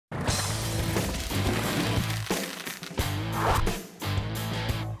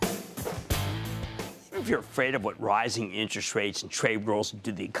if you're afraid of what rising interest rates and trade rules do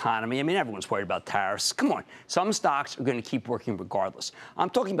to the economy. I mean, everyone's worried about tariffs. Come on. Some stocks are going to keep working regardless. I'm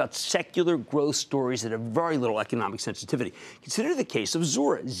talking about secular growth stories that have very little economic sensitivity. Consider the case of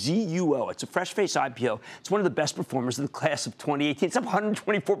Zuora, Z-U-O. It's a fresh-faced IPO. It's one of the best performers of the class of 2018. It's up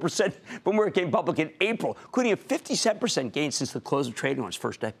 124% from where it came public in April, including a 57% gain since the close of trading on its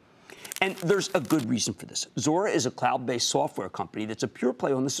first day. And there's a good reason for this. Zuora is a cloud-based software company that's a pure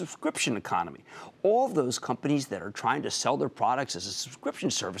play on the subscription economy. All of those companies that are trying to sell their products as a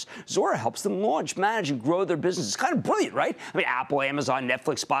subscription service, Zuora helps them launch, manage, and grow their business. It's kind of brilliant, right? I mean, Apple, Amazon,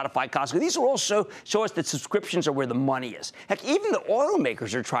 Netflix, Spotify, Costco, these are all show us that subscriptions are where the money is. Heck, even the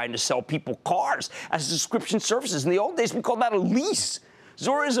automakers are trying to sell people cars as subscription services. In the old days, we called that a lease.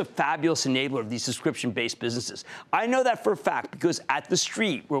 Zuora is a fabulous enabler of these subscription-based businesses. I know that for a fact because at The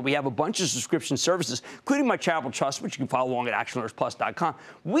Street, where we have a bunch of subscription services, including my charitable trust, which you can follow along at actionalersplus.com,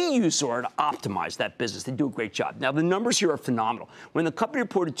 we use Zuora to optimize that business. They do a great job. Now, the numbers here are phenomenal. When the company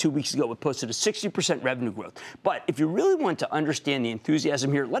reported 2 weeks ago, it posted a 60% revenue growth. But if you really want to understand the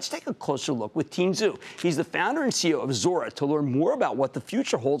enthusiasm here, let's take a closer look with Tien Zhu. He's the founder and CEO of Zuora to learn more about what the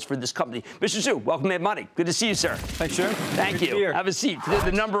future holds for this company. Mr. Zhu, welcome to Mad Money. Good to see you, sir. Thanks, Sharon. Thank you. Have a seat.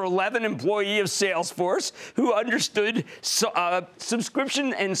 The number 11 employee of Salesforce who understood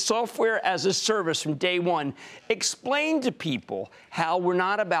subscription and software as a service from day one. Explain to people how we're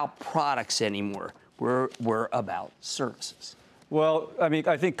not about products anymore. We're about services. Well, I mean,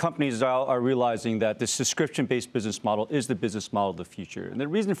 I think companies are realizing that the subscription-based business model is the business model of the future. And the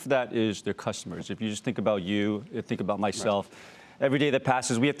reason for that is their customers. If you just think about you, think about myself. Right. Every day that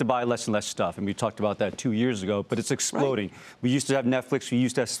passes, we have to buy less and less stuff, and we talked about that 2 years ago, but it's exploding. Right. We used to have Netflix, we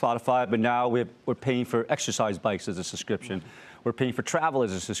used to have Spotify, but now we're paying for exercise bikes as a subscription. We're paying for travel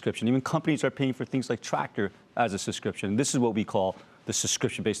as a subscription. Even companies are paying for things like Tractor as a subscription. This is what we call the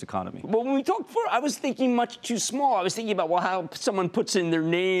subscription-based economy. Well, when we talked before, I was thinking much too small. I was thinking about, well, how someone puts in their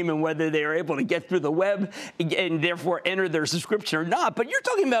name and whether they are able to get through the web and therefore enter their subscription or not. But you're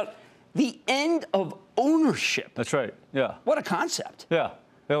talking about the end of ownership. That's right, yeah. What a concept. Yeah,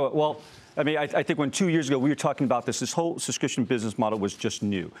 well, I mean, I think when 2 years ago we were talking about this whole subscription business model was just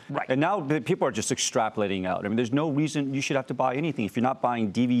new. Right. And now people are just extrapolating out. I mean, there's no reason you should have to buy anything. If you're not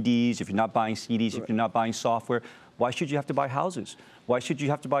buying DVDs, if you're not buying CDs, right. If you're not buying software, why should you have to buy houses? Why should you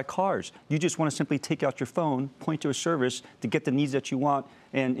have to buy cars? You just want to simply take out your phone, point to a service to get the needs that you want,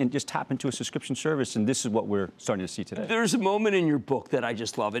 and just tap into a subscription service, and this is what we're starting to see today. There's a moment in your book that I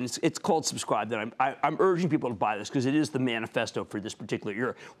just love, and it's called Subscribe, that I'm urging people to buy this because it is the manifesto for this particular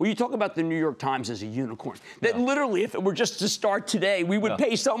year, where you talk about the New York Times as a unicorn. That literally, if it were just to start today, we would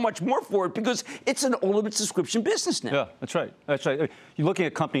pay so much more for it because it's an ultimate subscription business now. Yeah, that's right. That's right. You're looking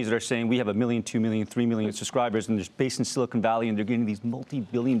at companies that are saying we have 1 million, 2 million, 3 million subscribers, and they're based in Silicon Valley, and they're getting these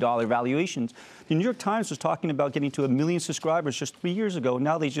multi-billion-dollar valuations. The New York Times was talking about getting to 1 million subscribers just 3 years ago.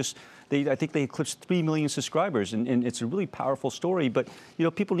 Now I think they eclipsed 3 million subscribers, and it's a really powerful story. But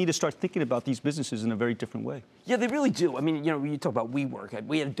people need to start thinking about these businesses in a very different way. Yeah, they really do. I mean, you talk about WeWork.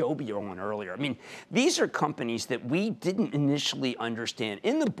 We had Adobe on earlier. I mean, these are companies that we didn't initially understand.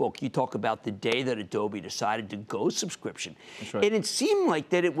 In the book, you talk about the day that Adobe decided to go subscription. That's right. And it seemed like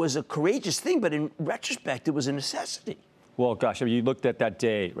that it was a courageous thing, but in retrospect, it was a necessity. Well, gosh, I mean, you looked at that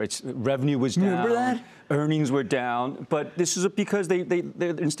day, right? Revenue was down. Remember that? Earnings were down. But this is because they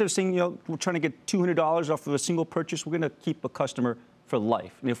instead of saying, we're trying to get $200 off of a single purchase, we're going to keep a customer for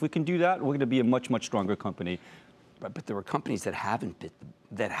life. And if we can do that, we're going to be a much, much stronger company. Right, but there were companies that haven't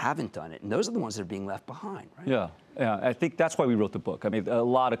done it, and those are the ones that are being left behind, right? Yeah, I think that's why we wrote the book. I mean, a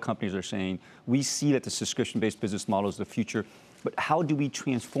lot of companies are saying, we see that the subscription-based business model is the future, but how do we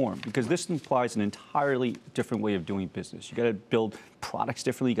transform? Because this implies an entirely different way of doing business. You got to build products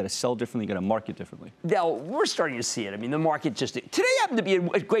differently, you got to sell differently, you got to market differently. Now, we're starting to see it. I mean, the market today happened to be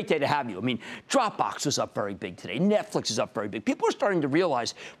a great day to have you. I mean, Dropbox was up very big today. Netflix is up very big. People are starting to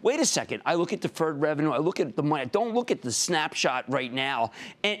realize, wait a second, I look at deferred revenue, I look at the money, I don't look at the snapshot right now.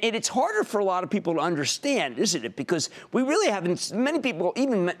 And it's harder for a lot of people to understand, isn't it? Because we really haven't, many people,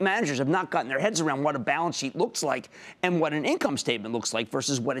 even managers, have not gotten their heads around what a balance sheet looks like and what an income statement looks like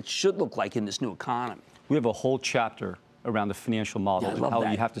versus what it should look like in this new economy. We have a whole chapter around the financial model and how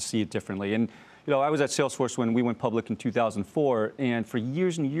you have to see it differently. And I was at Salesforce when we went public in 2004, and for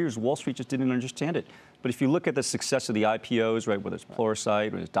years and years, Wall Street just didn't understand it. But if you look at the success of the IPOs, right, whether it's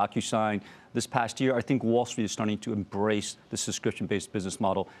Pluralsight or it's DocuSign, this past year, I think Wall Street is starting to embrace the subscription-based business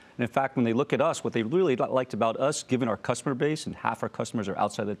model. And in fact, when they look at us, what they really liked about us, given our customer base, and half our customers are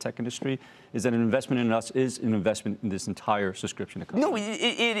outside the tech industry, is that an investment in us is an investment in this entire subscription economy. No,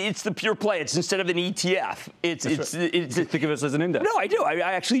 it's the pure play. It's instead of an ETF. Think of us as an index. No, I do. I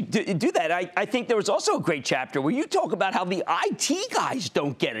actually do that. I think there was also a great chapter where you talk about how the IT guys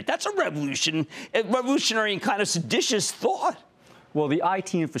don't get it. That's a revolutionary and kind of seditious thought. Well, the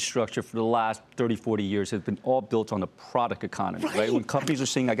IT infrastructure for the last 30, 40 years has been all built on the product economy, right? When companies are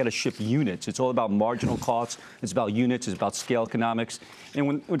saying, I got to ship units, it's all about marginal costs, it's about units, it's about scale economics. And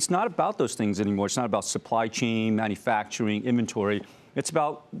when it's not about those things anymore, it's not about supply chain, manufacturing, inventory. It's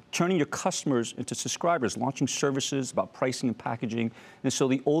about turning your customers into subscribers, launching services, about pricing and packaging. And so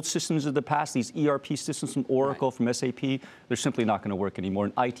the old systems of the past, these ERP systems from Oracle, from SAP, they're simply not going to work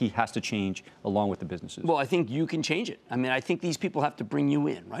anymore. And IT has to change along with the businesses. Well, I think you can change it. I mean, I think these people have to bring you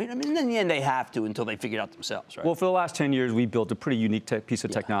in, right? I mean, in the end, they have to until they figure it out themselves, right? Well, for the last 10 years, we built a pretty unique piece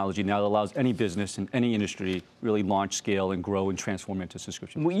of technology now that allows any business in any industry really launch, scale, and grow and transform into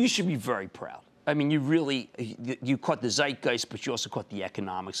subscription. Well, you should be very proud. I mean, you caught the zeitgeist, but you also caught the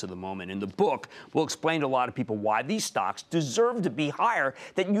economics of the moment. In the book, we'll explain to a lot of people why these stocks deserve to be higher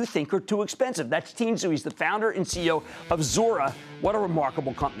than you think are too expensive. That's Tien Tzuo. He's the founder and CEO of Zuora. What a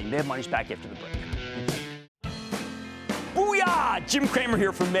remarkable company. Mad Money's back after the break. Booyah! Jim Cramer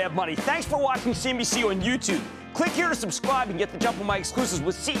here from Mad Money. Thanks for watching CNBC on YouTube. Click here to subscribe and get the jump on my exclusives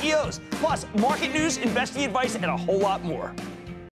with CEOs, plus market news, investing advice, and a whole lot more.